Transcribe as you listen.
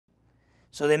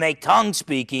So they make tongue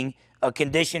speaking a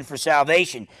condition for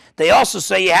salvation. They also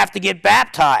say you have to get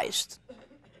baptized.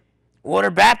 Water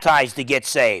baptized to get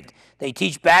saved. They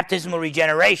teach baptismal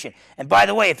regeneration. And by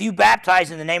the way, if you baptize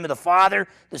in the name of the Father,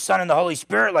 the Son, and the Holy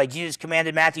Spirit, like Jesus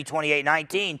commanded Matthew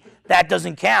 28:19, that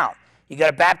doesn't count. You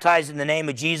got to baptize in the name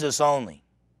of Jesus only.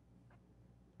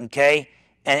 Okay?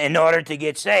 And in order to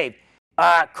get saved.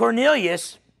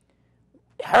 Cornelius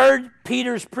heard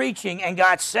Peter's preaching and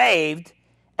got saved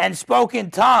and spoke in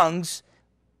tongues.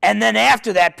 And then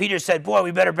after that, Peter said, boy,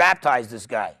 we better baptize this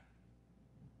guy.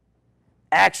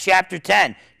 Acts chapter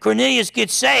 10. Cornelius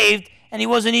gets saved, and he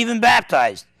wasn't even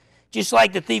baptized. Just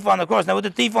like the thief on the cross. Now, with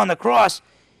the thief on the cross,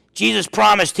 Jesus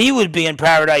promised he would be in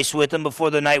paradise with him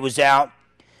before the night was out.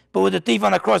 But with the thief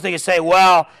on the cross, they could say,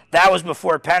 well, that was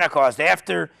before Pentecost.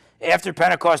 After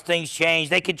Pentecost, things changed.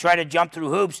 They could try to jump through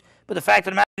hoops. But the fact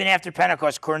of the matter, even after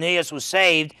Pentecost, Cornelius was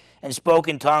saved and spoke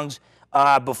in tongues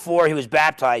before he was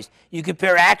baptized. You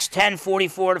compare Acts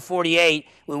 10:44-48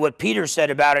 with what Peter said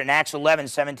about it in Acts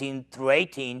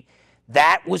 11:17-18.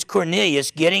 That was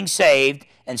Cornelius getting saved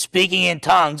and speaking in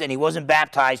tongues, and he wasn't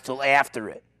baptized till after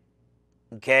it.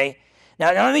 Okay?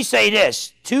 Now let me say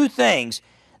this. Two things.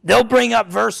 They'll bring up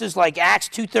verses like Acts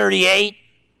 2:38,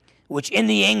 which in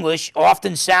the English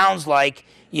often sounds like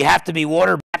you have to be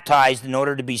water baptized in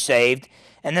order to be saved.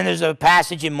 And then there's a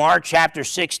passage in Mark chapter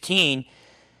 16.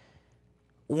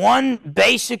 One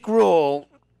basic rule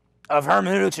of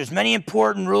hermeneutics, there's many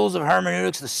important rules of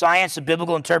hermeneutics, the science of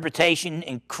biblical interpretation,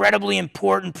 incredibly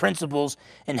important principles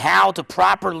in how to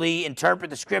properly interpret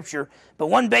the Scripture. But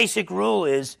one basic rule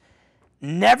is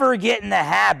never get in the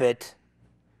habit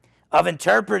of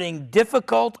interpreting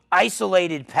difficult,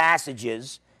 isolated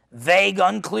passages, vague,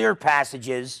 unclear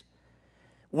passages,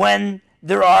 when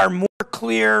there are more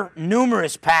clear,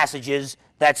 numerous passages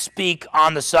that speak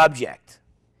on the subject.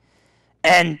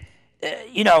 And,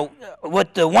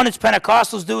 what the Oneness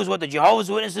Pentecostals do is what the Jehovah's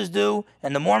Witnesses do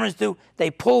and the Mormons do. They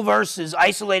pull verses,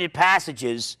 isolated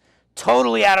passages,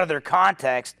 totally out of their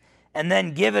context, and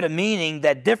then give it a meaning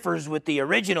that differs with the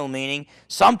original meaning.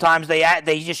 Sometimes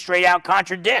they just straight out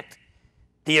contradict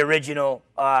the original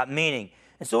meaning.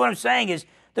 And so what I'm saying is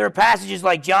there are passages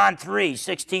like John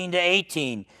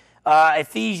 3:16-18,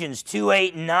 Ephesians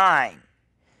 2:8-9,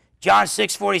 John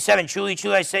 6:47, truly,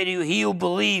 truly, I say to you, he who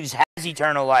believes has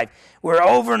eternal life. We're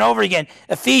over and over again.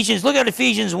 Ephesians, look at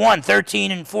Ephesians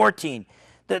 1:13-14.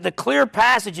 The clear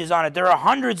passages on it. There are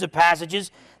hundreds of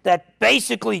passages that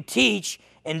basically teach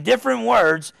in different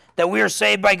words that we are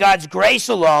saved by God's grace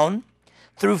alone,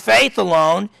 through faith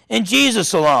alone, in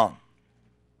Jesus alone.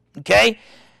 Okay?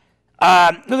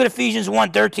 Look at Ephesians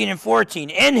 1:13-14.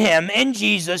 In him, in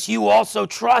Jesus, you also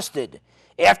trusted,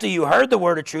 after you heard the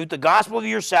word of truth, the gospel of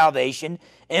your salvation,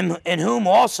 in whom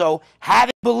also,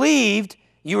 having believed,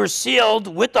 you were sealed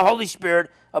with the Holy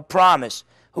Spirit of promise,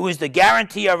 who is the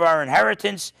guarantee of our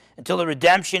inheritance until the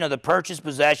redemption of the purchased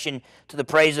possession to the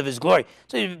praise of his glory.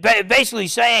 So he's basically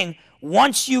saying,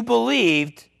 once you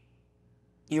believed,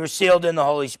 you were sealed in the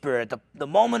Holy Spirit. The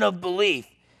moment of belief,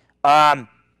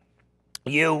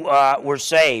 you were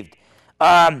saved.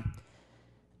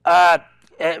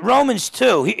 Romans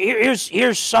 2,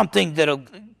 here's something that'll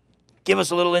give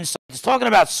us a little insight. It's talking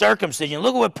about circumcision.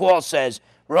 Look at what Paul says,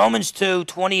 Romans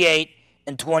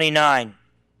 2:28-29.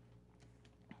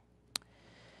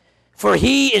 For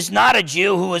he is not a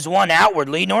Jew who is one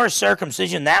outwardly, nor is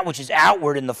circumcision that which is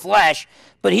outward in the flesh,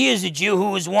 but he is a Jew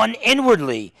who is one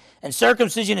inwardly. And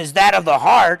circumcision is that of the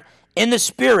heart, in the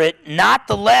spirit, not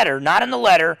the letter, not in the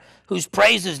letter, whose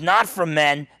praise is not from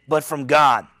men, but from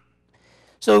God.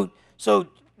 So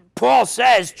Paul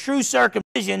says true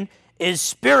circumcision is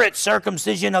spirit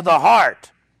circumcision of the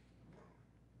heart,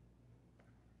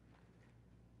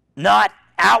 not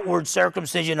outward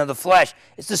circumcision of the flesh.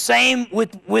 It's the same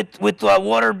with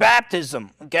water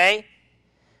baptism, okay?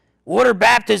 Water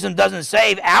baptism doesn't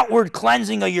save. Outward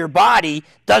cleansing of your body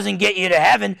doesn't get you to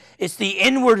heaven. It's the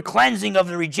inward cleansing of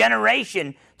the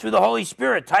regeneration through the Holy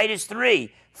Spirit, Titus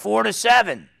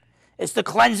 3:4-7. It's the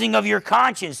cleansing of your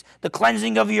conscience, the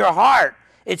cleansing of your heart.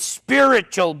 It's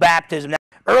spiritual baptism. Now,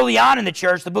 early on in the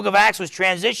church, the book of Acts was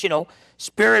transitional.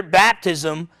 Spirit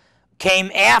baptism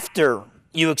came after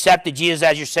you accepted Jesus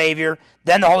as your Savior.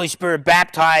 Then the Holy Spirit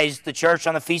baptized the church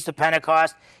on the Feast of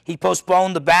Pentecost. He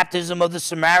postponed the baptism of the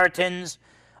Samaritans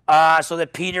so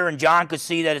that Peter and John could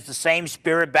see that it's the same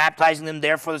Spirit baptizing them.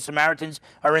 Therefore, the Samaritans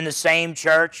are in the same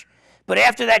church. But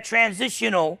after that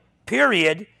transitional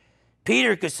period,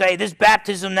 Peter could say, this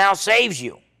baptism now saves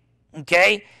you.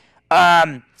 Okay?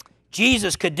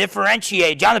 Jesus could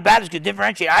differentiate. John the Baptist could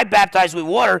differentiate. I baptize with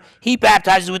water. He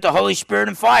baptizes with the Holy Spirit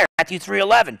and fire. Matthew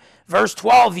 3:11. verse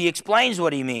 12, he explains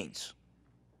what he means.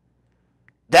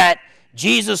 That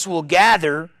Jesus will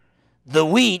gather the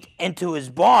wheat into his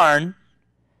barn,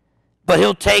 but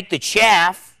he'll take the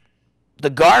chaff, the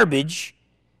garbage,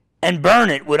 and burn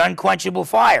it with unquenchable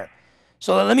fire.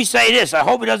 So let me say this. I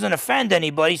hope it doesn't offend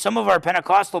anybody. Some of our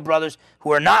Pentecostal brothers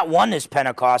who are not Oneness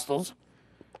Pentecostals,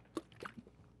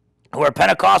 who are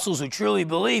Pentecostals who truly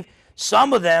believe,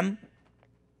 some of them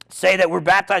say that we're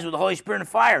baptized with the Holy Spirit and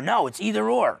fire. No, it's either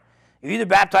or. You're either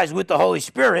baptized with the Holy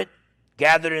Spirit,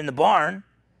 gathered in the barn,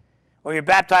 or you're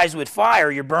baptized with fire,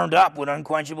 you're burned up with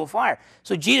unquenchable fire.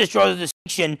 So Jesus draws a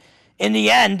distinction. In the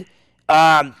end,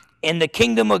 in the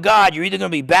kingdom of God, you're either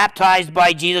going to be baptized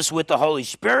by Jesus with the Holy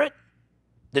Spirit.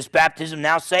 This baptism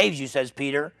now saves you, says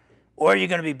Peter, or you're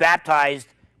going to be baptized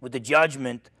with the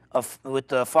judgment with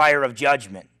the fire of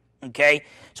judgment. Okay?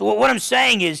 So what I'm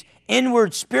saying is,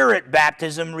 inward spirit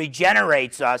baptism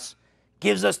regenerates us,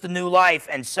 gives us the new life,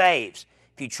 and saves.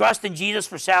 If you trust in Jesus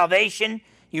for salvation,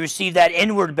 you receive that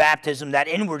inward baptism, that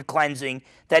inward cleansing,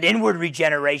 that inward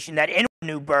regeneration, that inward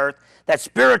new birth, that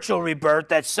spiritual rebirth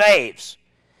that saves.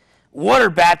 Water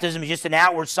baptism is just an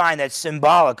outward sign that's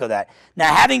symbolic of that.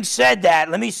 Now, having said that,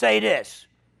 let me say this,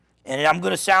 and I'm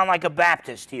going to sound like a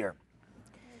Baptist here.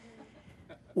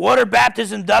 Water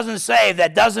baptism doesn't save.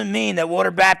 That doesn't mean that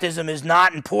water baptism is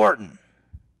not important.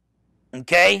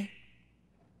 Okay?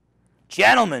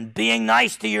 Gentlemen, being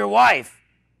nice to your wife,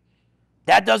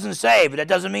 that doesn't save, but that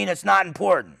doesn't mean it's not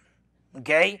important.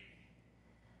 Okay?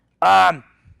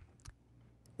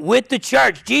 With the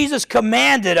church, Jesus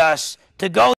commanded us to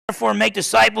go, therefore, and make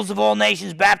disciples of all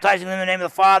nations, baptizing them in the name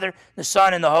of the Father, the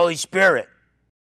Son, and the Holy Spirit.